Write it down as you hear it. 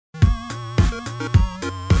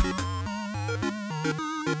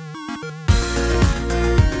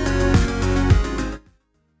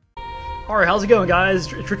Alright, how's it going,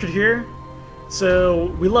 guys? It's Richard here.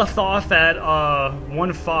 So, we left off at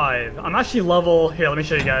 1-5. I'm actually level... Here, let me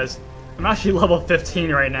show you guys. I'm actually level 15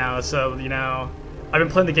 right now, so, you know... I've been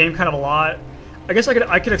playing the game kind of a lot. I guess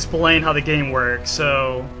I could explain how the game works,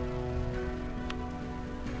 so...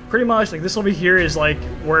 Pretty much, like, this over here is, like,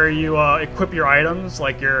 where you equip your items,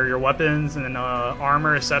 like your weapons and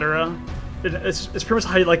armor, etc. It's pretty much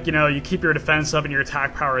how you, like, you know, you keep your defense up and your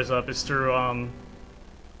attack powers up is through,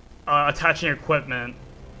 attaching equipment.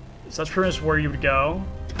 So that's pretty much where you would go.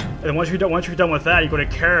 And then once you're done with that, you go to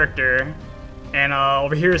character, and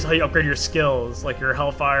over here is how you upgrade your skills, like your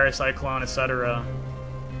Hellfire, Cyclone, etc.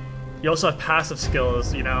 You also have passive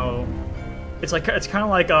skills. You know, it's kind of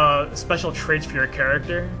like special traits for your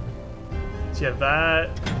character. So you have that.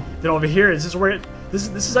 Then over here, this is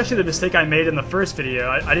actually the mistake I made in the first video.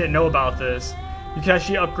 I didn't know about this. You can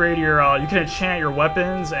actually upgrade your you can enchant your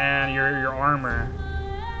weapons and your armor.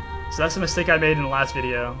 So that's the mistake I made in the last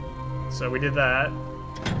video. So we did that.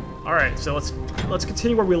 Alright, so let's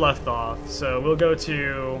continue where we left off. So we'll go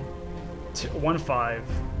to 1-5.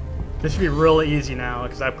 This should be really easy now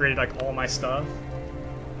because I upgraded like all my stuff.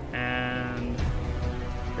 And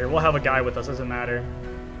here, we'll have a guy with us, doesn't matter.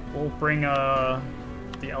 We'll bring the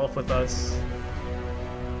elf with us.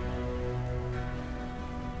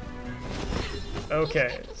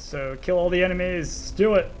 Okay, so kill all the enemies.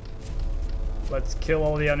 Do it! Let's kill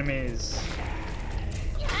all the enemies.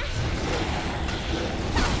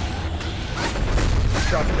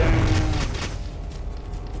 Drop it down.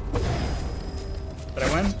 Did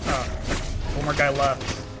I win? Oh. One more guy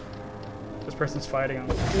left. This person's fighting on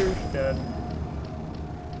the stairs. Dead.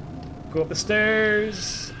 Go up the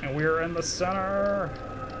stairs, and we're in the center.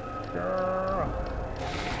 Yeah.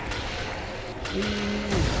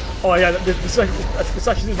 Oh yeah, this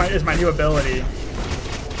actually is my new ability.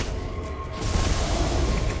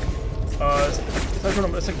 I think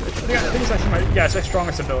it's actually it's my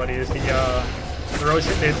strongest ability is the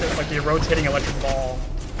rotating electric ball.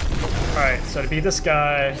 All right, so to beat this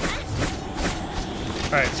guy.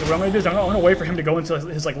 All right, so what I'm gonna do is I'm gonna wait for him to go into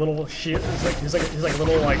his like little shield, his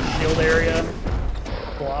little like shield area.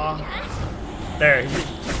 Blah. There,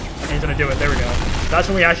 he's gonna do it. There we go. That's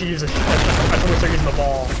when we actually use the. That's when we start using the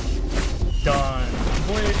ball. Done.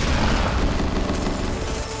 Wait.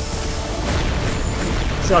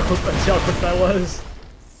 See how quick that was?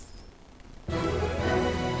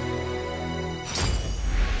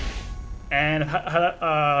 And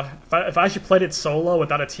if I actually played it solo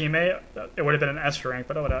without a teammate, it would have been an S rank,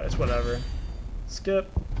 but it's whatever. Skip.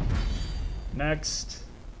 Next.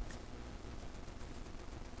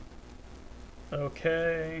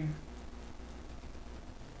 Okay.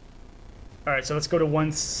 Alright, so let's go to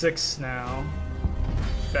 1-6 now.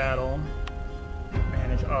 Battle.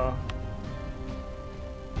 Manage.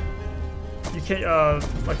 You can't,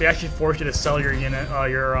 like, they actually force you to sell your unit,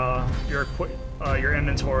 your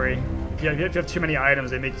inventory. If you have too many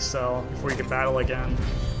items, they make you sell before you can battle again.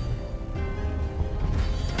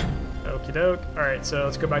 Okie doke. Alright, so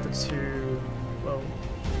let's go back to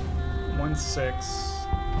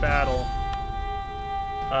 1-6. Battle.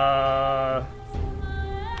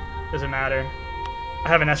 Doesn't matter. I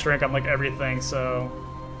have an S rank on, like, everything, so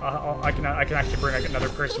I can actually bring, like, another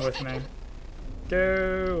person with me.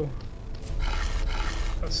 Go!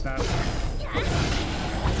 Oh, snap.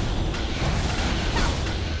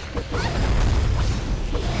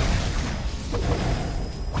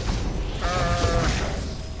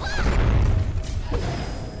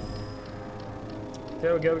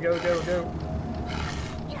 Go, go, go, go, go.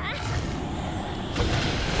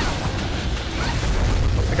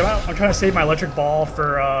 Like I'm trying to save my electric ball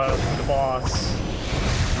for the boss. I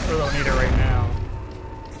really don't need it right now.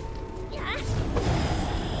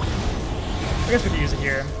 I guess we could use it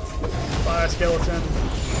here. Bye, skeleton.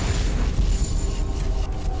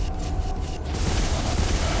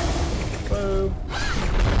 Whoa.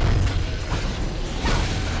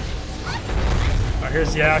 Oh,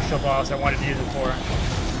 here's the actual boss I wanted to use it for.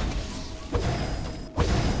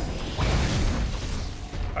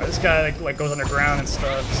 Alright, this guy like goes underground and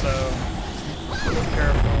stuff, so be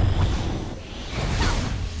careful.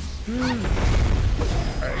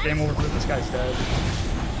 Alright, game over for this guy's dead.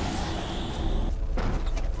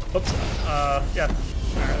 Oops. Yeah.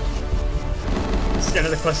 Alright. This is the end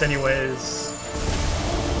of the quest anyways.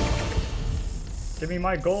 Give me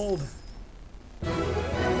my gold.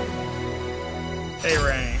 A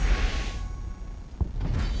rank.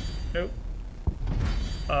 Nope.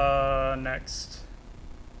 Next.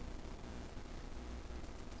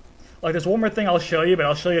 Like, there's one more thing I'll show you, but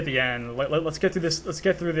I'll show you at the end. Let's get through this. Let's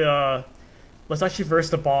get through the. Let's actually verse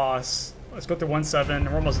the boss. let's go through 1-7, and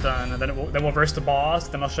we're almost done. And then we'll verse the boss.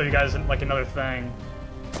 Then I'll show you guys like another thing.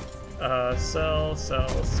 Sell.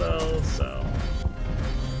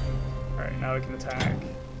 All right, now we can attack.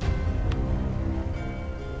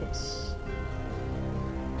 Whoops.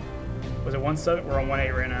 Was it 1-7? We're on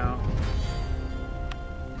 1-8 right now.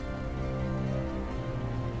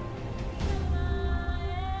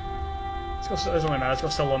 It doesn't really matter. Let's go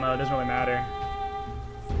solo mode. It doesn't really matter.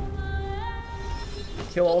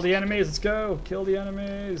 Kill all the enemies. Let's go. Kill the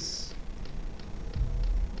enemies.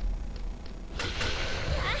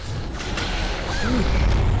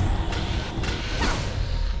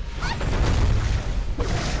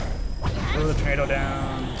 Throw the tornado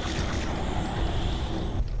down.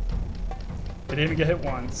 Didn't even get hit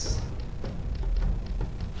once.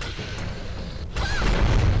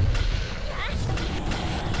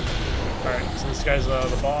 Alright, so this guy's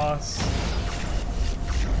the boss.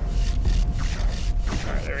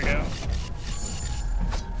 Alright, there we go.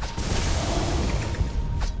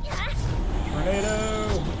 Tornado!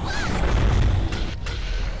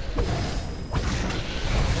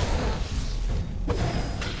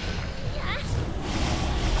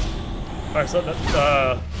 Alright, so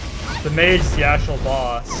the mage is the actual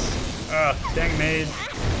boss. Ugh, dang mage.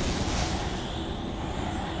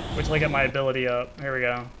 Wait till I get my ability up. Here we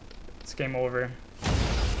go. It's game over.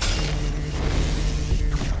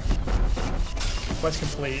 Quest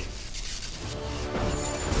complete.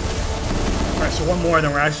 Alright, so one more,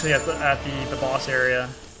 then we're actually at the boss area.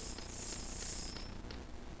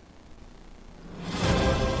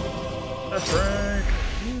 That's right.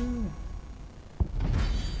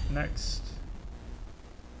 Next.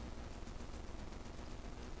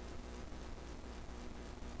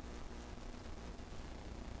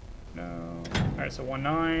 No. Alright, so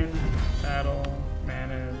 1-9, battle,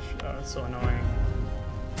 manage. It's so annoying.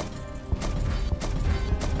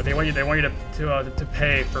 But they want you to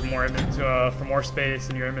pay for more space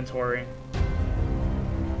in your inventory.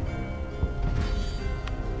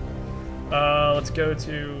 Let's go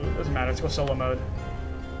to, doesn't matter. Let's go solo mode.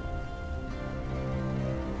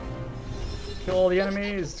 Kill all the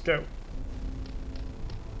enemies. Let's go.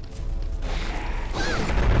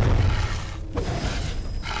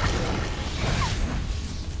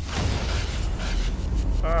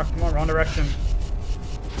 Ah, come on, wrong direction.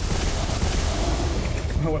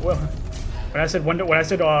 Well, when I said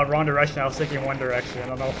wrong direction, I was thinking one direction. I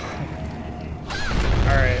don't know.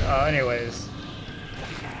 All right. Anyways,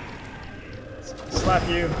 slap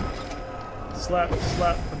you. Slap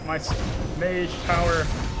with my mage power.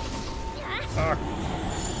 Ah.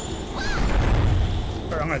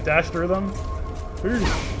 All right, I'm gonna dash through them.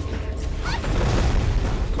 Oosh.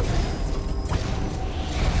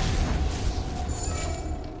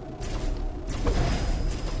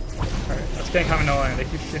 It's getting kind of annoying. They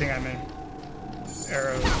keep shooting at me.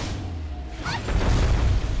 Arrows.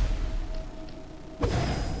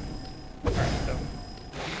 Alright, so.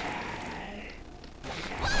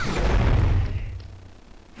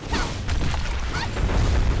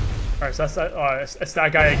 Alright, so that's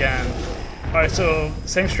that guy again. Alright, so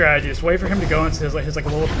same strategy. Just wait for him to go into his like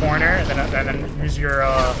little corner, and then use your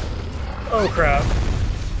oh crap.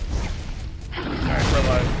 Alright, we're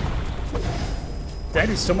alive. Did I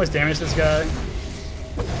do so much damage to this guy?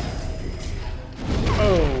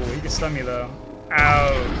 Oh, he can stun me though.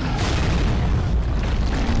 Ouch.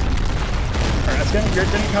 Alright, that's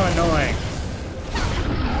getting kind of annoying.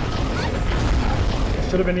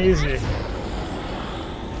 Should have been easy.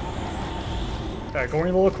 Alright, go in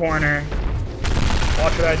the little corner.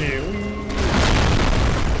 Watch what I do.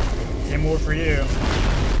 Game over for you.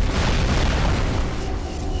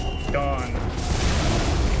 Gone.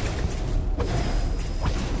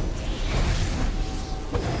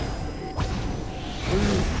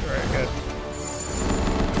 Alright, good.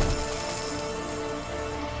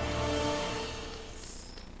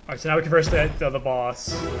 Alright, so now we can verse the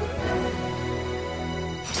boss.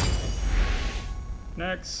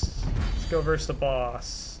 Next, let's go verse the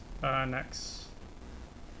boss. Next.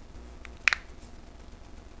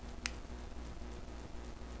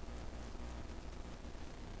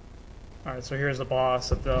 Alright, so here's the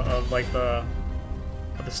boss of the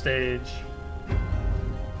stage.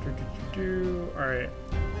 Alright.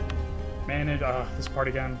 Manage this part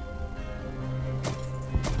again.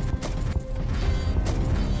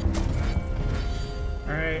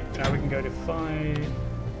 Alright, now we can go to fight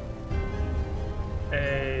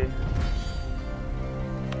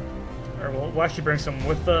or we'll actually bring some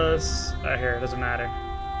with us. Here, it doesn't matter.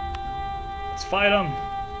 Let's fight him!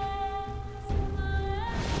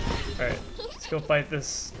 Alright, let's go fight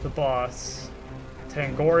the boss.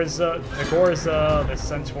 Tagorza, the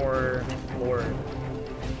Centaur Lord.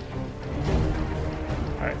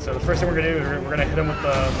 Alright, so the first thing we're gonna do is we're gonna hit him with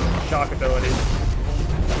the shock ability.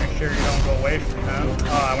 Make sure you don't go away from him.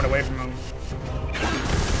 Oh, I went away from him.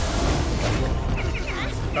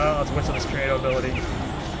 Let's whistle this tornado ability.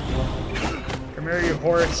 Come here, you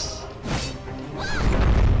horse.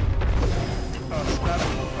 Oh, snap.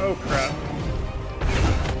 Oh, crap.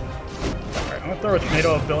 Alright, I'm gonna throw a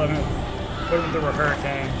tornado ability. I'm gonna put him through a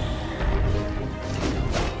hurricane.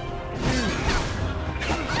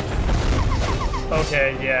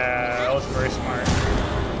 Okay, yeah, that was very smart.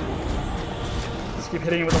 Just keep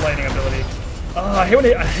hitting him with the lightning ability. Oh, I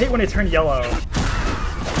hate when they turn yellow.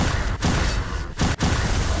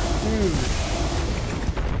 Dude.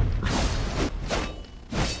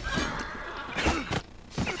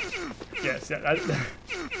 Yes, yeah, that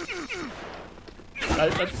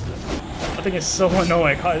thing is so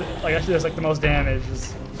annoying. Like, actually does like the most damage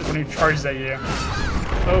is when he charges at you.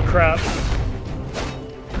 Oh crap.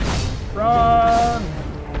 Run!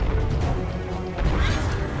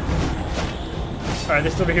 Alright,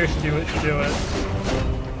 this over here should do it.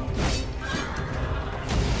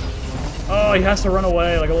 Oh, he has to run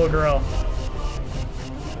away like a little girl.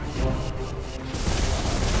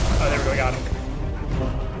 Oh, there we go, got him.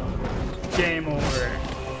 Game over.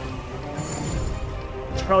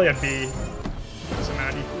 It's probably a B. Doesn't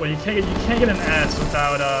matter. Well, you can't get an S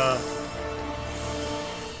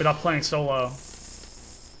without playing solo.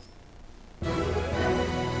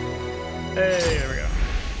 Hey, there we go.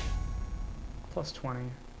 Plus 20.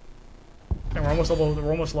 And we're almost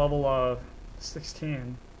level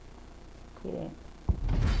 16. Cool.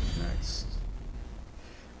 Next.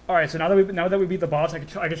 All right, so now that we beat the boss, I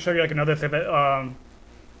can show you like another thing that I'm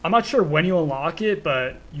not sure when you unlock it,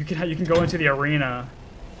 but you can go into the arena.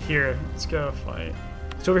 Here, let's go fight.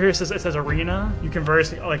 So over here it says arena. You can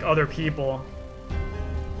verse like other people.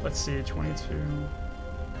 Let's see, 22.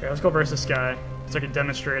 Okay, let's go versus this guy so I can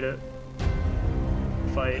demonstrate it.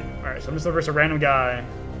 Fight. All right, so I'm just gonna verse a random guy.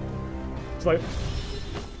 So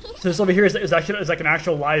this over here is like an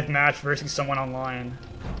actual live match versus someone online.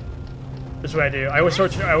 This is what I do. I always throw a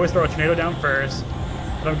tornado down first.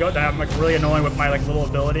 Then I'm like really annoying with my like little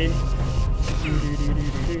ability.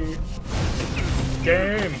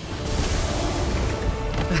 Game.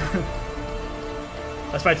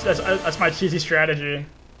 that's my cheesy strategy.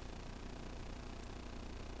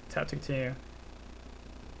 Tap to continue.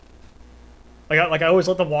 Like I always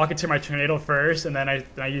let them walk into my tornado first, and then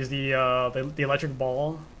I use the electric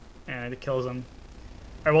ball, and it kills them.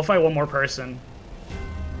 All right, we'll fight one more person.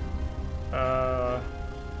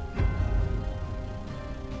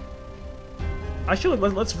 Actually,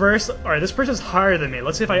 let's verse. All right, this person's higher than me.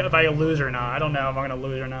 Let's see if I lose or not. I don't know if I'm gonna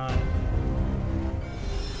lose or not.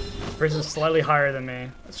 This person's slightly higher than me.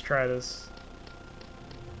 Let's try this.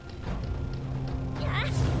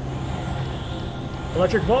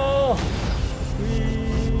 Electric ball.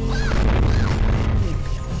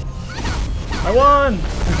 I won!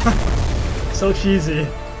 So cheesy.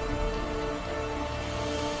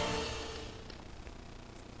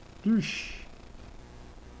 Douche.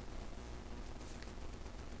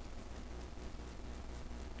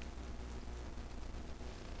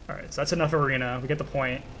 Alright, so that's enough arena. We get the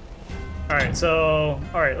point. Alright, so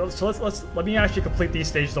let me actually complete these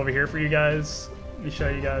stages over here for you guys. Let me show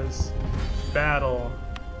you guys. Battle.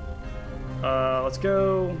 Let's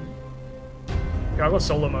go. I'll go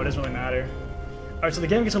solo mode, doesn't really matter. Alright, so the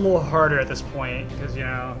game gets a little harder at this point, because, you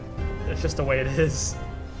know, it's just the way it is.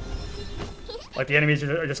 Like, the enemies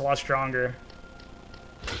are just a lot stronger.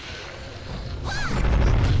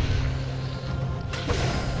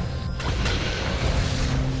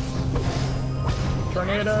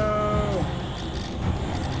 Tornado!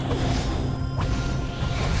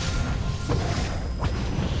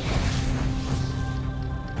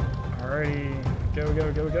 Alrighty, go,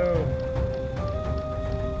 go, go, go.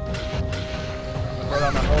 Throw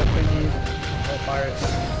down the whole thingy, whole fire.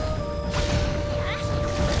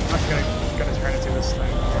 I'm actually gonna turn into this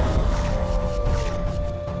thing.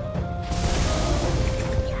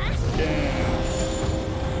 Damn.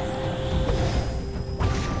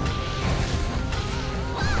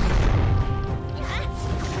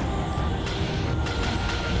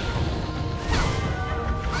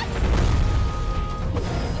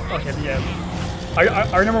 Okay, yeah.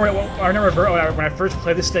 I remember when I first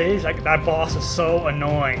played this stage, like that boss is so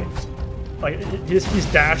annoying. Like he's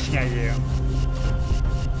dashing at you.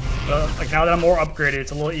 But like now that I'm more upgraded,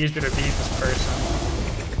 it's a little easier to beat this person.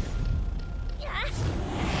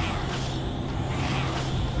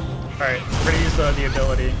 All right, we're gonna use the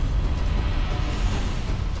ability.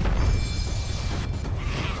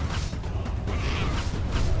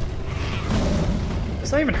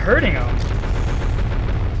 It's not even hurting him.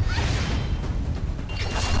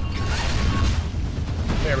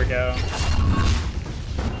 There we go.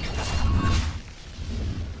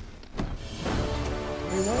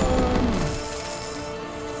 We won.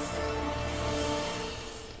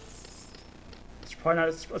 It's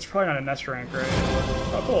probably not an S rank, right?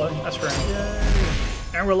 Oh, cool. S rank.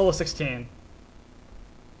 Yay. And we're level 16.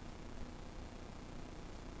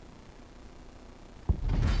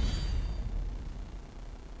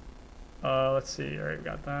 Let's see. Alright, we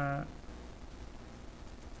got that.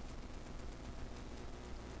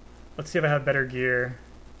 Let's see if I have better gear.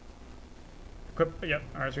 Equip. Yep.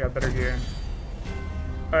 Alright, so we got better gear.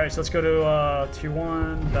 Alright, so let's go to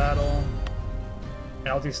 2-1 battle. And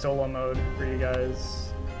I'll do solo mode for you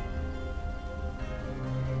guys.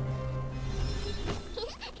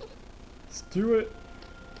 Let's do it.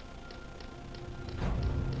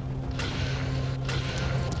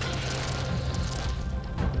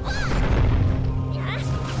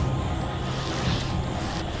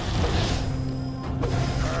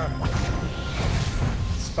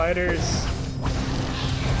 Spiders.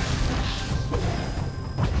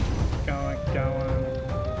 Going.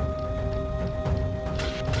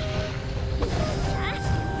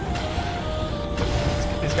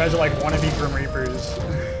 These guys are like wannabe Grim Reapers.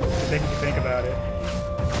 If you think about it.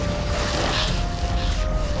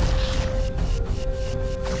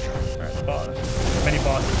 Alright, boss. Many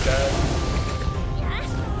bosses dead.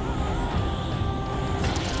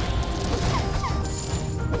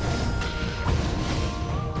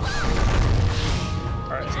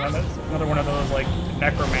 Another one of those like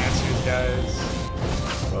necromancers guys.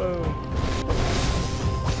 Whoa.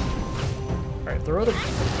 Alright, throw the.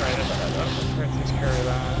 Alright, takes care of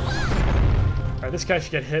that. Alright, this guy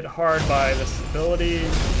should get hit hard by this ability.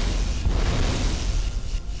 If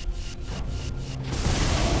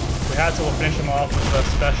we had to, we'll finish him off with the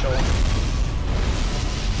special.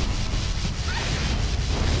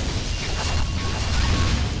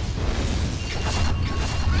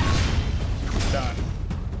 Done.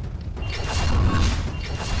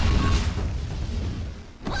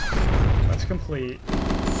 Complete.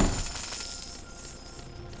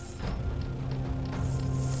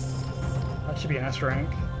 That should be an S rank.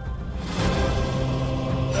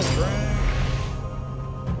 S rank.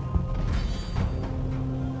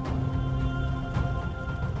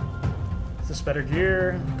 Is this better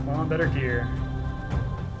gear? Come on, better gear.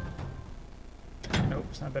 Nope,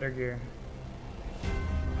 it's not better gear.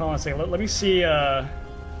 Hold on a second. Let me see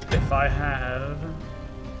if I have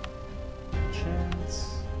chance.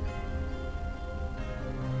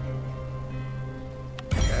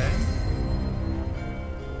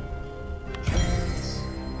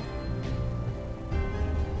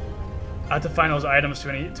 I have to find those items to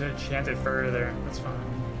enchant it further. That's fine.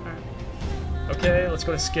 Alright. Okay, let's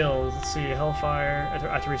go to skills. Let's see, Hellfire. I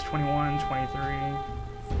have to reach 21, 23.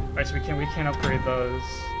 Alright, so we can't upgrade those.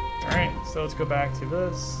 Alright, so let's go back to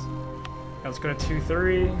this. Now let's go to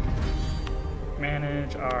 2-3.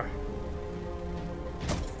 Manage R.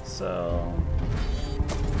 Sell.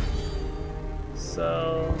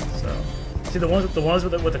 See, the ones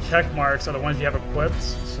with the check marks are the ones you have equipped.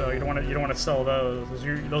 So you don't want to sell those.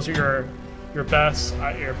 Those are your best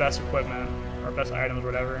equipment or best items,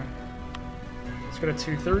 whatever. Let's go to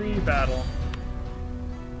 2-3 battle.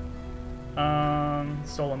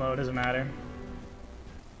 Solo mode doesn't matter.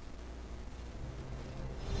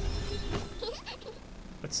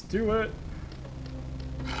 Let's do it.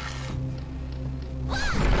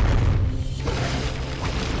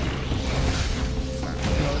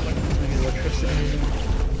 Electricity.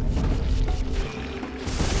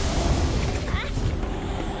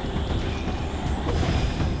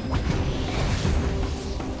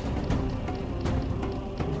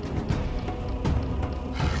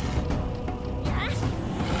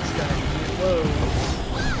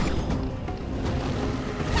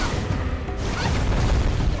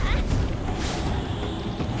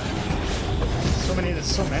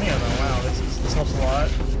 There's so many of them. Wow, this helps a lot.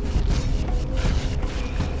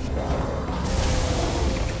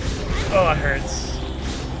 Oh, it hurts.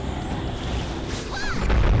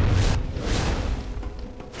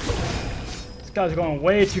 This guy's going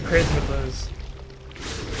way too crazy with those.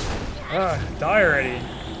 Die already.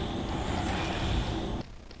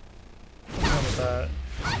 What with that?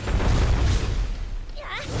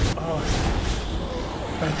 Oh,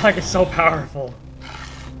 that attack is so powerful.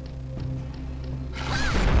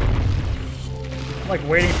 I'm like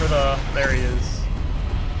waiting for the. There he is.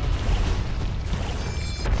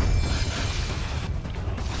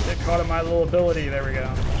 Get caught in my little ability. There we go.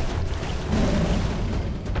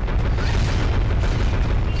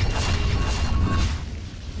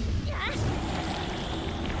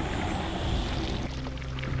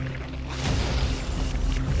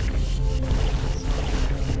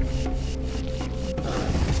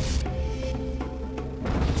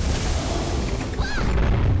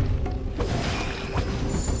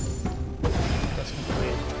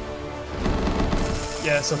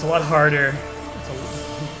 Yeah, so it's a lot harder.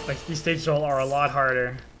 Like these stages are a lot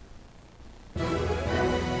harder.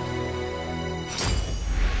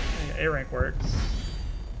 A rank works.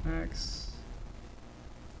 Next.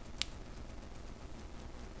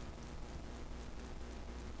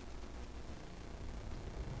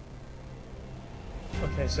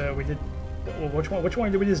 Okay, so we did. Well, which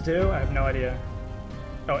one did we just do? I have no idea.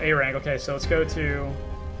 Oh, A rank. Okay, so let's go to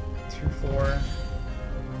 2-4.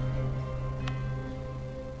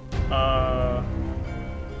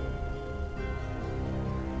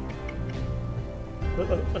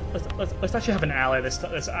 Let's actually have an ally this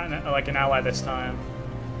time. Like an ally this time.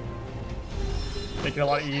 Make it a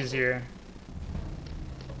lot easier.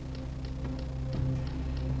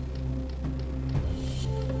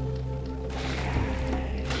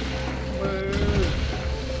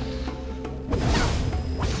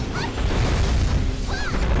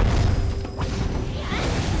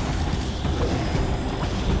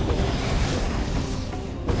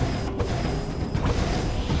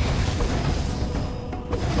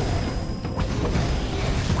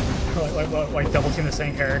 Like double team the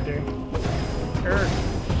same character.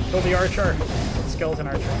 Kill the archer. Skeleton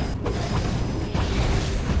archer.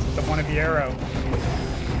 It's the one of the arrow.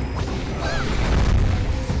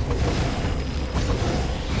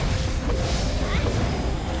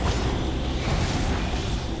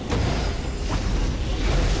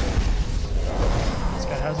 This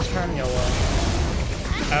guy has his turn yellow.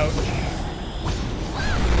 Ouch.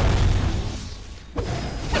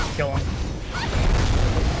 Let's kill him.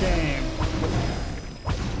 Game.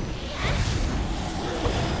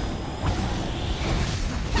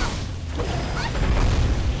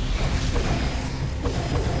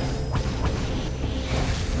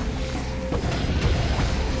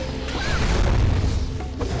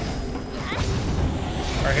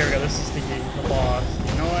 Alright, here we go. This is the boss. The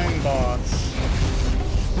annoying boss.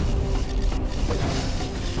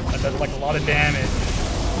 That does like a lot of damage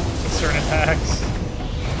with certain attacks.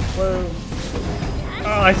 Whoa.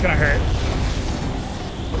 Oh, that's gonna hurt.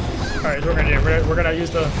 Alright, so we're gonna do. We're gonna use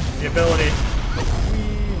the ability.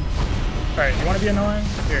 Alright, you wanna be annoying?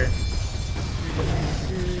 Here.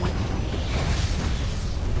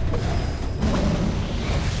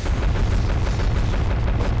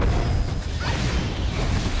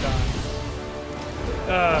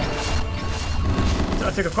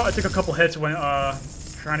 I took a couple hits when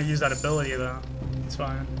trying to use that ability though. It's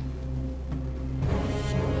fine.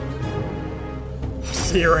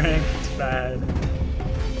 C rank, it's bad.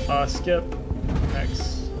 Skip.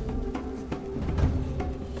 Next.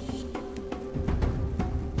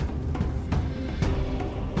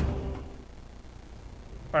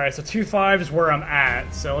 Alright, so 2-5 is where I'm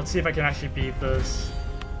at, so let's see if I can actually beat this.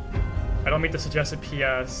 I don't meet the suggested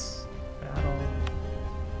PS. Battle.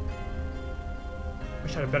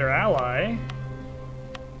 Wish I had a better ally.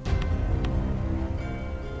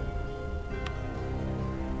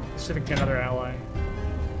 Let's see if we can get another ally.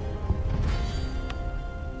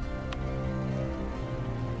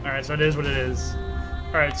 Alright, so it is what it is.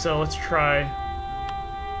 Alright, so let's try.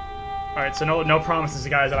 Alright, so no promises,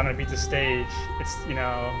 guys, that I'm gonna beat the stage. It's, you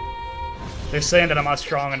know, they're saying that I'm not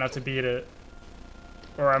strong enough to beat it.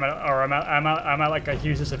 Or I'm at like a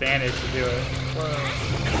huge disadvantage to do it. Whoa.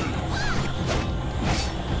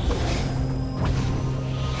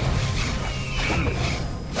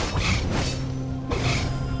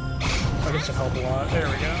 Oh, this should help a lot. There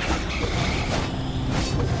we go.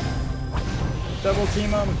 Double team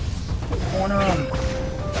him. Corner him.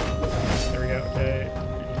 There we go. Okay.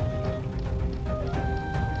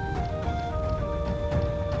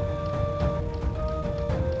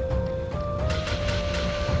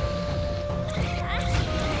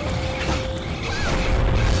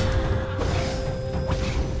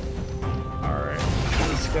 Alright.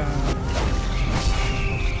 This guy.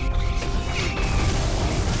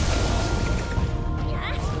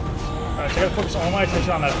 Alright, so I gotta focus all my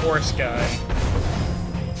attention on that horse guy.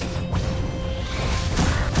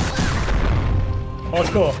 Oh, it's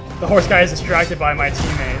cool. The horse guy is distracted by my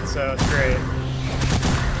teammate, so it's great.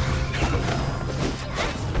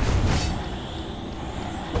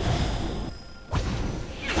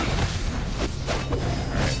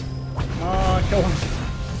 Alright. Come on, kill him.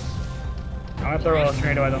 I'm gonna throw a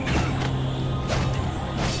tornado at him.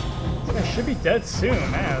 This guy should be dead soon,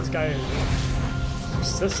 man. This guy is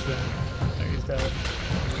persistent. Oh, he's dead.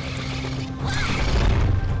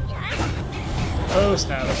 Oh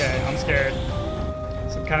snap, okay, I'm scared.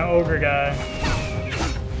 Some kind of ogre guy.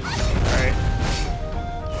 Alright.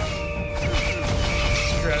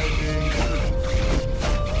 Strategy.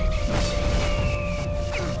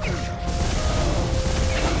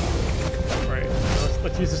 Right. So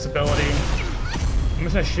Let's use this ability. I'm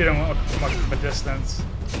just gonna shoot him from a distance.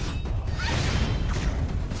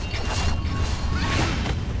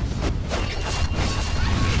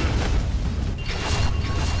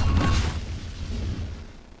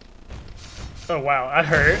 Oh wow, that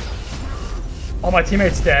hurt. Oh, my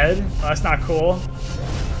teammate's dead. Oh, that's not cool.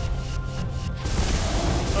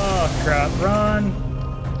 Oh crap, run!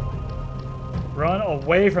 Run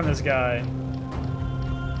away from this guy.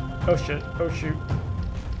 Oh shit, oh shoot.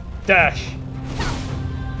 Dash!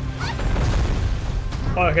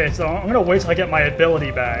 Okay, so I'm gonna wait till I get my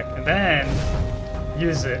ability back, and then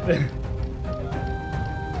use it.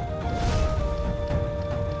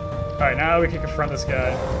 Alright, now we can confront this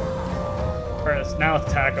guy. Alright, now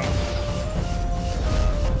let's attack him.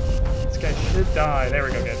 This guy should die. There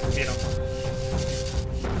we go, good. We beat him.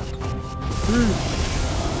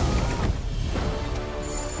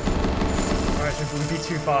 Alright, so we beat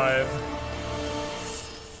 2-5.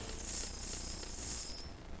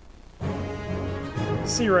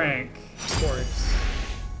 C rank, of course.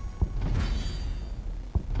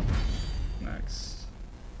 Next.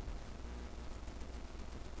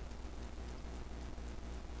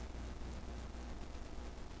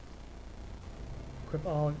 Equip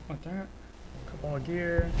all, like that. Equip all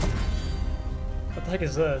gear. What the heck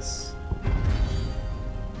is this?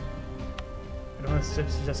 I don't know, it's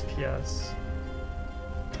just PS.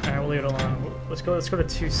 Alright, we'll leave it alone. Let's go to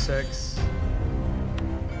 2-6.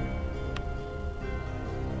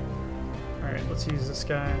 Alright, let's use this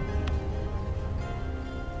guy.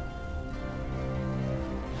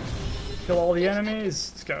 Kill all the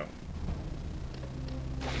enemies. Let's go.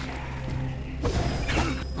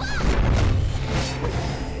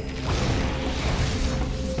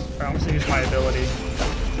 Alright, I'm just gonna use my ability.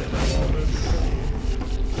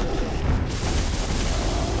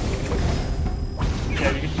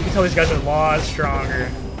 Yeah, you can tell these guys are a lot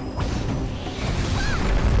stronger.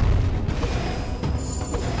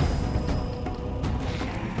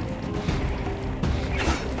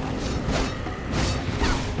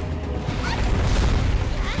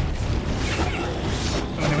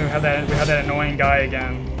 We have that annoying guy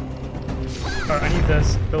again. Alright, I need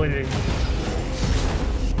this ability.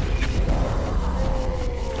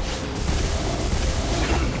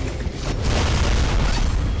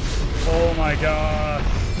 Oh my god.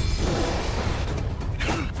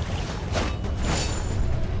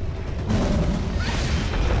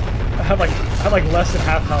 I have like less than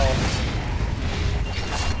half health.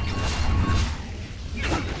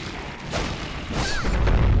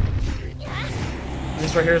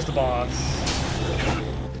 This right here is the boss.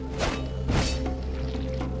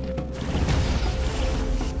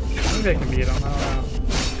 Maybe I can beat him, I don't know.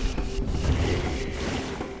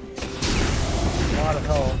 A lot of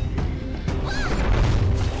health.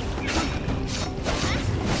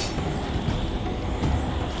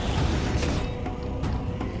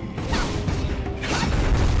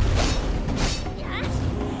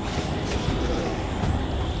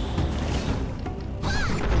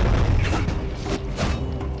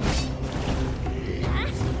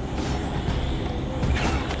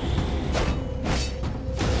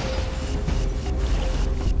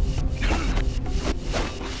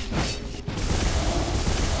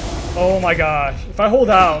 Oh my gosh. If I hold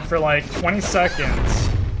out for like 20 seconds,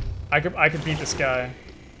 I could beat this guy.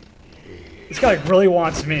 This guy like, really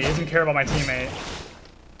wants me. He doesn't care about my teammate.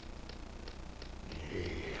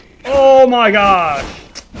 Oh my gosh.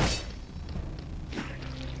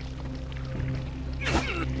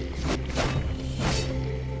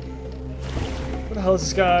 What the hell is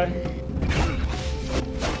this guy?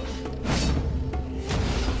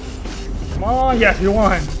 Come on, yes, we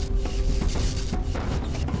won.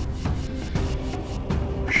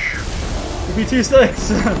 We beat 2-6.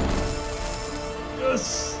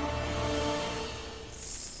 Yes.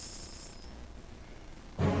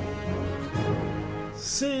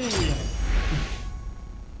 C.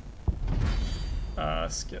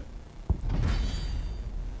 Skip.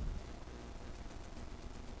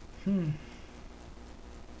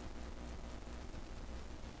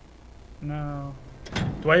 No.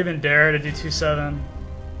 Do I even dare to do 2-7?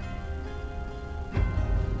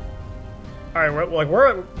 All right,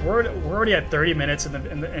 we're already at 30 minutes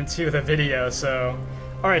into the video, so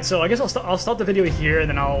all right. So I guess I'll stop the video here, and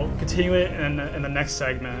then I'll continue it in the next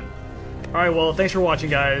segment. All right. Well, thanks for watching,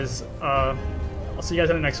 guys. I'll see you guys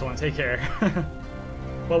in the next one. Take care.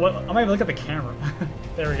 Well, I might even look at the camera.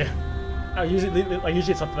 There we go. Usually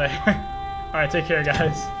it's up there. All right. Take care,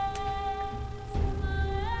 guys.